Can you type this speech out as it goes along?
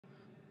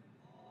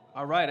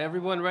All right,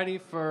 everyone ready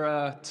for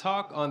a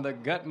talk on the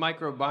gut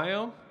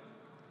microbiome?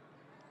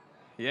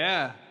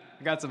 Yeah,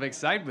 I got some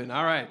excitement.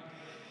 All right.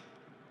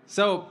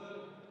 So,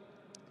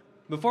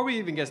 before we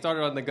even get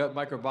started on the gut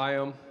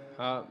microbiome,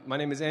 my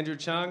name is Andrew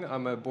Chung.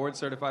 I'm a board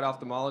certified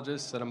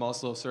ophthalmologist, and I'm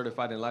also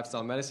certified in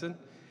lifestyle medicine.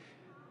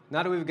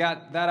 Now that we've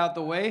got that out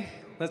the way,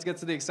 let's get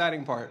to the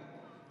exciting part.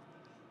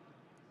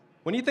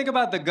 When you think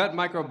about the gut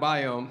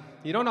microbiome,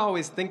 you don't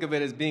always think of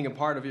it as being a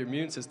part of your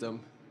immune system.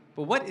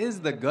 But what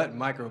is the gut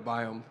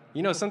microbiome?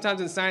 You know, sometimes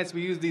in science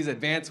we use these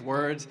advanced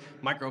words,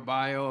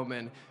 microbiome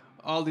and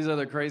all these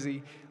other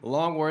crazy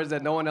long words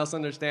that no one else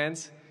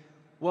understands.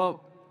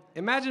 Well,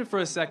 imagine for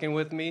a second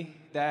with me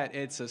that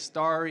it's a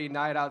starry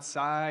night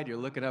outside, you're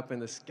looking up in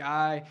the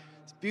sky,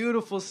 it's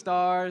beautiful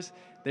stars,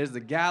 there's the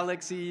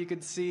galaxy you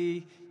can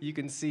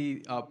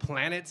see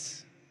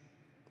planets.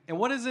 And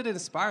what does it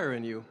inspire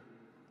in you?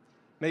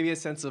 Maybe a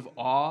sense of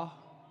awe,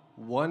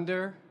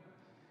 wonder,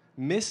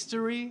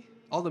 mystery,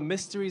 all the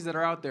mysteries that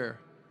are out there.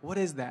 What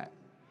is that?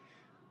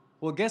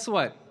 Well, guess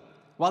what?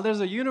 While there's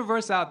a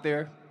universe out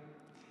there,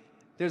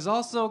 there's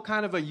also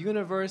kind of a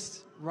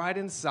universe right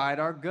inside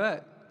our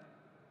gut.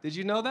 Did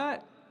you know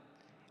that?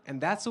 And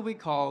that's what we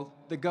call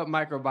the gut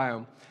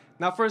microbiome.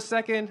 Now, for a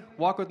second,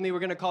 walk with me. We're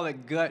going to call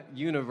it gut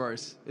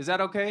universe. Is that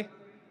okay?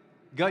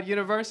 Gut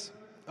universe?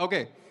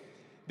 Okay.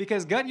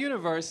 Because gut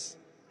universe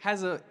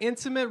has an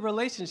intimate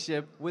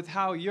relationship with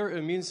how your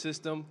immune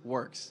system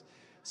works.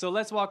 So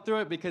let's walk through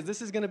it because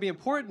this is going to be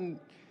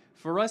important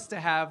for us to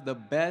have the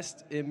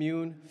best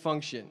immune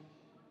function.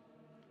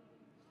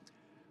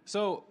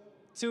 So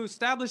to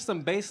establish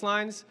some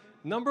baselines,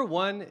 number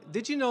one,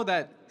 did you know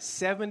that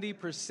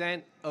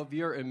 70% of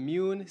your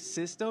immune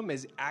system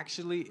is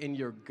actually in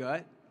your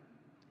gut?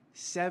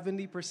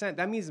 70%.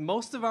 That means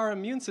most of our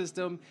immune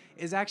system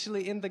is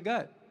actually in the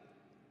gut.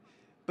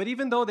 But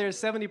even though there's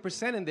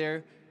 70% in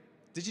there,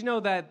 did you know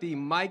that the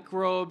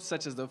microbes,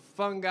 such as the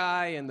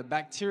fungi and the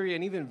bacteria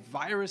and even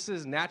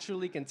viruses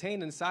naturally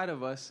contained inside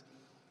of us,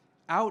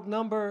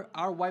 outnumber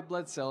our white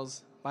blood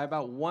cells by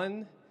about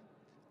one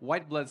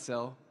white blood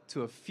cell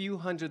to a few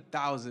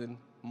 100,000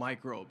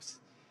 microbes?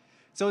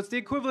 So it's the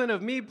equivalent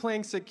of me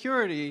playing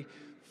security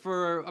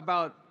for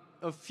about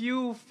a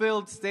few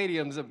filled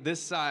stadiums of this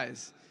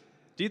size.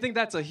 Do you think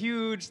that's a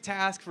huge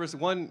task for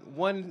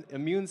one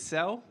immune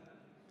cell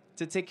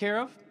to take care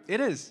of?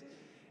 It is.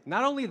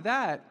 Not only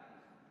that,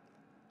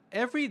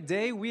 every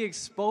day we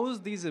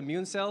expose these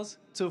immune cells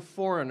to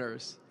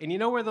foreigners. And you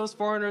know where those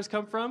foreigners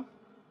come from?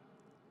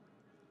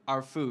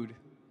 Our food.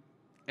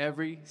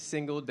 Every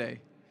single day.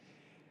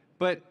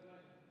 But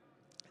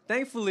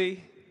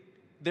thankfully,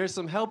 there's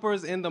some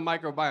helpers in the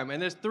microbiome.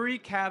 And there's three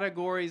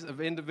categories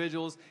of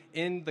individuals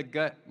in the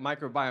gut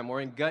microbiome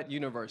or in gut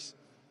universe.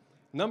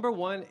 Number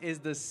one is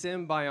the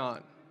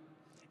symbiont.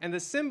 And the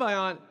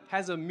symbiont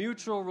has a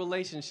mutual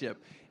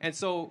relationship. And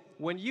so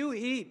when you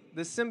eat,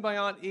 the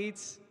symbiont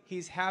eats,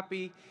 he's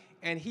happy,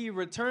 and he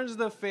returns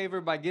the favor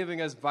by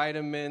giving us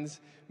vitamins,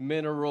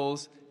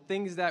 minerals,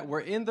 things that were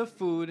in the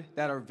food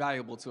that are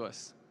valuable to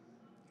us.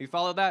 You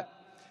follow that?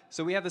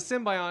 So we have the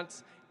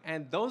symbionts,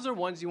 and those are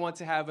ones you want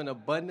to have in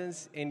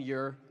abundance in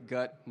your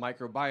gut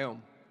microbiome.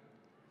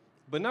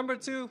 But number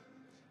two,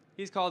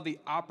 he's called the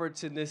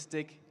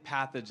opportunistic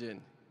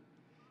pathogen.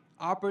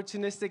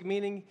 Opportunistic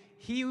meaning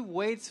he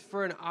waits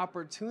for an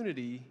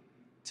opportunity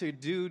to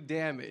do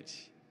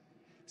damage.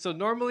 So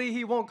normally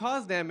he won't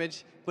cause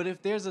damage, but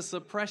if there's a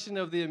suppression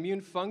of the immune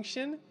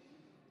function,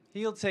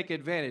 he'll take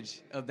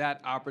advantage of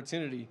that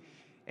opportunity.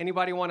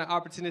 Anybody want an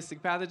opportunistic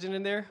pathogen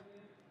in there?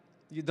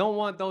 You don't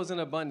want those in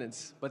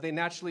abundance, but they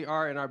naturally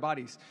are in our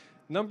bodies.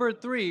 Number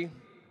three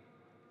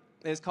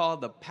is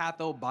called the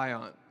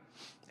pathobiont.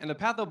 And the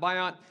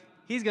pathobiont,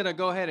 he's going to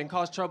go ahead and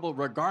cause trouble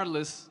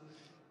regardless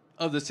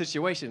of the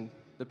situation.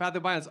 The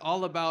pathobiont is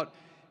all about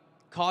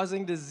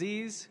causing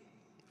disease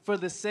for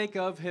the sake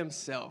of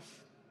himself.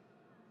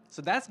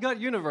 So that's gut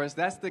universe.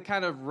 That's the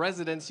kind of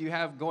residence you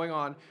have going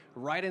on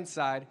right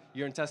inside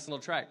your intestinal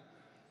tract.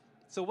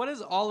 So what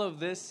does all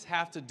of this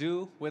have to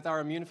do with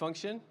our immune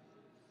function?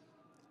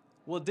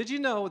 Well, did you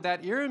know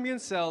that your immune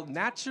cell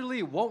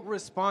naturally won't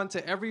respond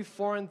to every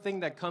foreign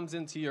thing that comes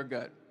into your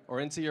gut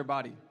or into your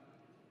body?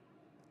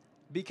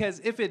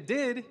 Because if it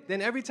did,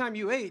 then every time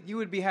you ate, you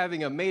would be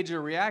having a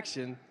major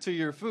reaction to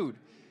your food.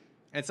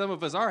 And some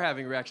of us are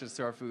having reactions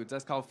to our foods.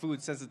 That's called food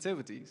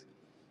sensitivities.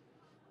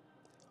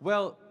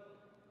 Well,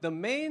 the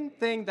main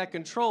thing that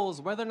controls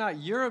whether or not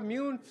your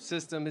immune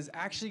system is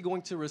actually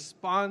going to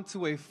respond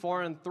to a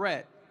foreign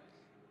threat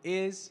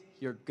is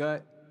your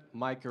gut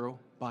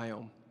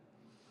microbiome.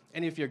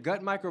 And if your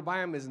gut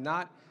microbiome is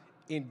not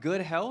in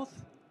good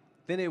health,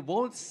 then it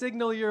won't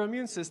signal your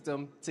immune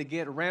system to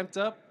get ramped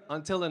up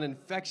until an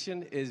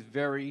infection is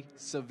very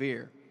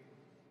severe.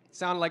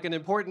 Sound like an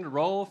important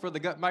role for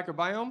the gut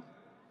microbiome?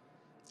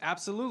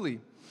 Absolutely.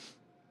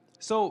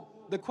 So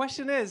the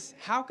question is,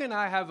 how can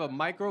I have a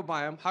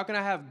microbiome, how can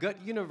I have gut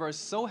universe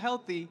so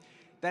healthy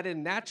that it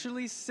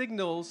naturally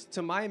signals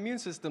to my immune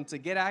system to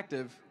get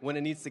active when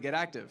it needs to get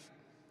active?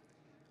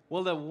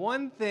 Well, the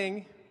one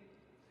thing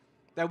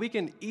that we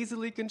can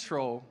easily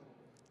control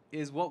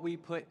is what we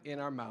put in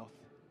our mouth.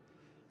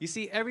 You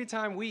see, every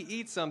time we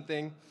eat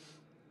something,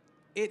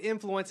 it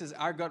influences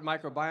our gut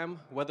microbiome,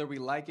 whether we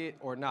like it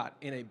or not,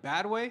 in a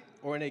bad way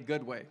or in a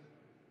good way.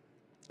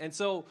 And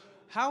so,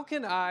 how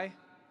can I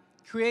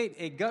create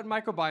a gut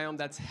microbiome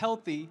that's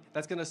healthy,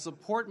 that's going to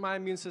support my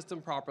immune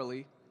system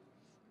properly?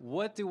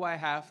 What do I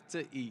have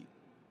to eat?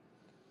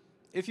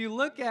 If you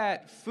look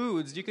at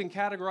foods, you can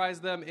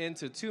categorize them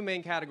into two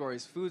main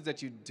categories: foods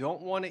that you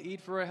don't want to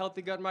eat for a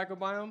healthy gut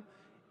microbiome,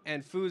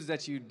 and foods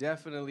that you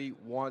definitely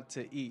want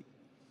to eat.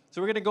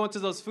 So we're going to go into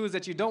those foods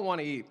that you don't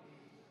want to eat.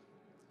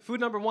 Food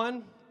number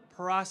one,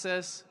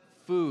 processed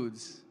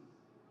foods.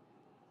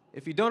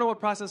 If you don't know what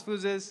processed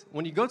foods is,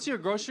 when you go to your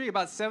grocery,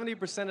 about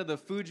 70% of the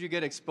food you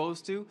get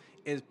exposed to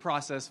is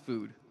processed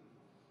food.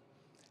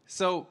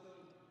 So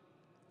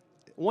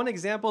one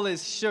example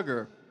is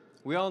sugar.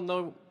 We all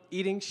know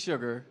eating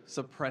sugar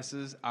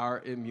suppresses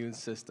our immune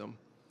system.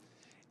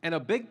 And a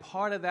big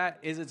part of that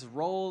is its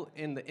role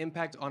in the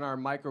impact on our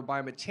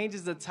microbiome. It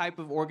changes the type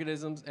of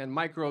organisms and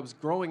microbes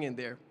growing in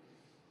there.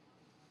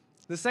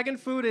 The second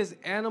food is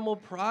animal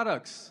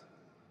products.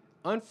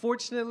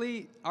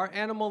 Unfortunately, our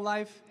animal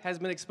life has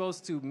been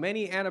exposed to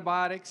many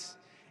antibiotics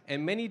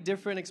and many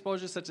different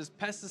exposures such as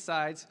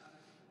pesticides.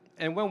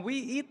 And when we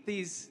eat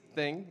these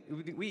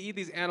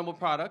animal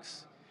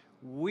products,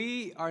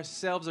 we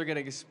ourselves are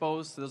getting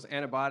exposed to those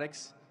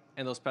antibiotics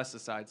and those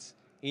pesticides.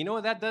 And you know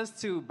what that does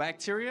to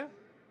bacteria?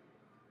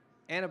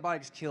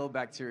 Antibiotics kill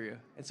bacteria.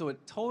 And so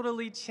it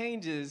totally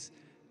changes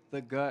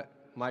the gut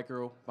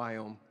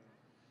microbiome.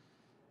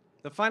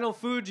 The final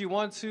food you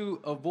want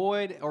to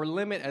avoid or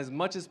limit as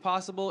much as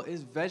possible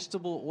is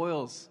vegetable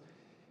oils.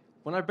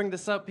 When I bring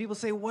this up, people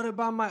say, what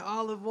about my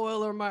olive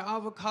oil or my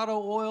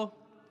avocado oil?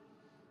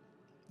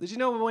 Did you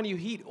know when you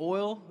heat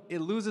oil, it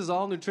loses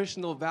all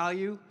nutritional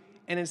value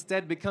and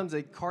instead becomes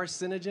a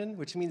carcinogen,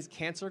 which means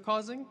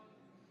cancer-causing?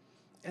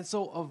 And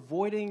so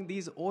avoiding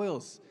these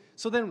oils.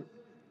 So then,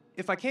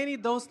 if I can't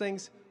eat those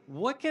things,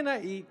 what can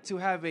I eat to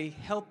have a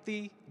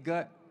healthy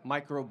gut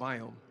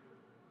microbiome?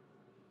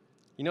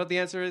 You know what the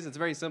answer is? It's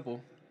very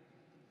simple.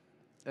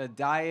 A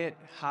diet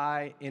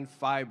high in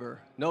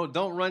fiber. No,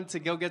 don't run to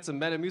go get some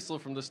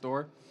Metamucil from the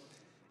store.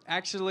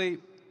 Actually,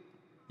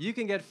 you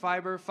can get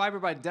fiber. Fiber,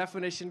 by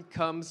definition,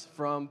 comes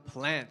from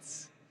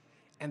plants.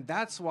 And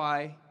that's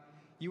why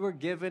you were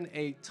given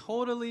a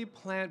totally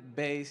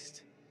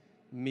plant-based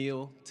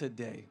meal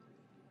today.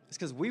 It's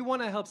because we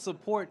want to help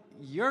support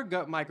your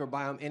gut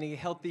microbiome in a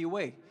healthy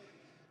way.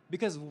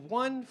 Because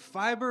one,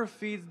 fiber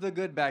feeds the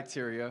good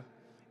bacteria.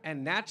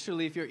 And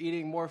naturally, if you're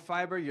eating more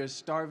fiber, you're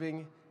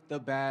starving the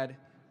bad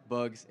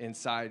bugs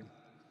inside.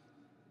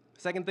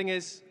 Second thing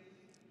is,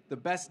 the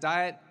best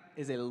diet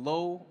is a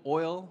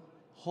low-oil,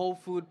 whole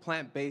food,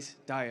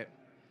 plant-based diet.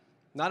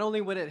 Not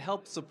only would it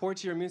help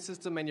support your immune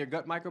system and your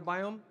gut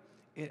microbiome,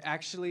 it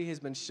actually has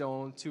been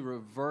shown to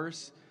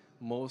reverse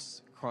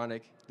most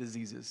chronic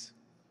diseases.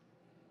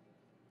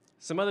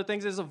 Some other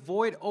things is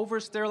avoid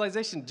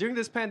over-sterilization. During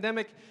this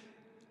pandemic,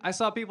 I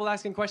saw people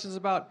asking questions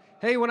about,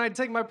 hey, when I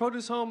take my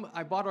produce home,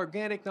 I bought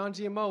organic,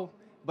 non-GMO,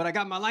 but I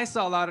got my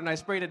Lysol out and I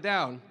sprayed it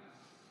down.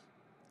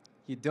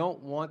 You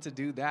don't want to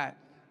do that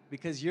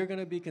because you're going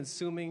to be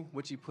consuming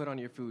what you put on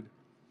your food.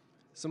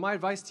 So my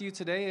advice to you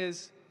today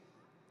is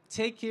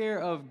take care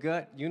of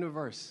Gut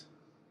Universe,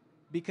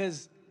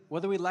 because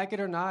whether we like it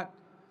or not,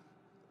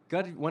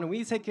 when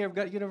we take care of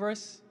Gut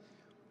Universe,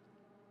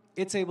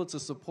 it's able to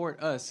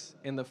support us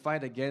in the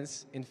fight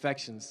against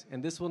infections.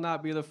 And this will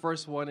not be the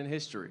first one in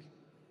history.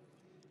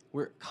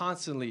 We're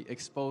constantly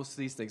exposed to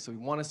these things, so we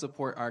want to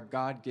support our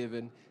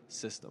God-given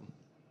system.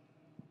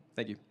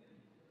 Thank you.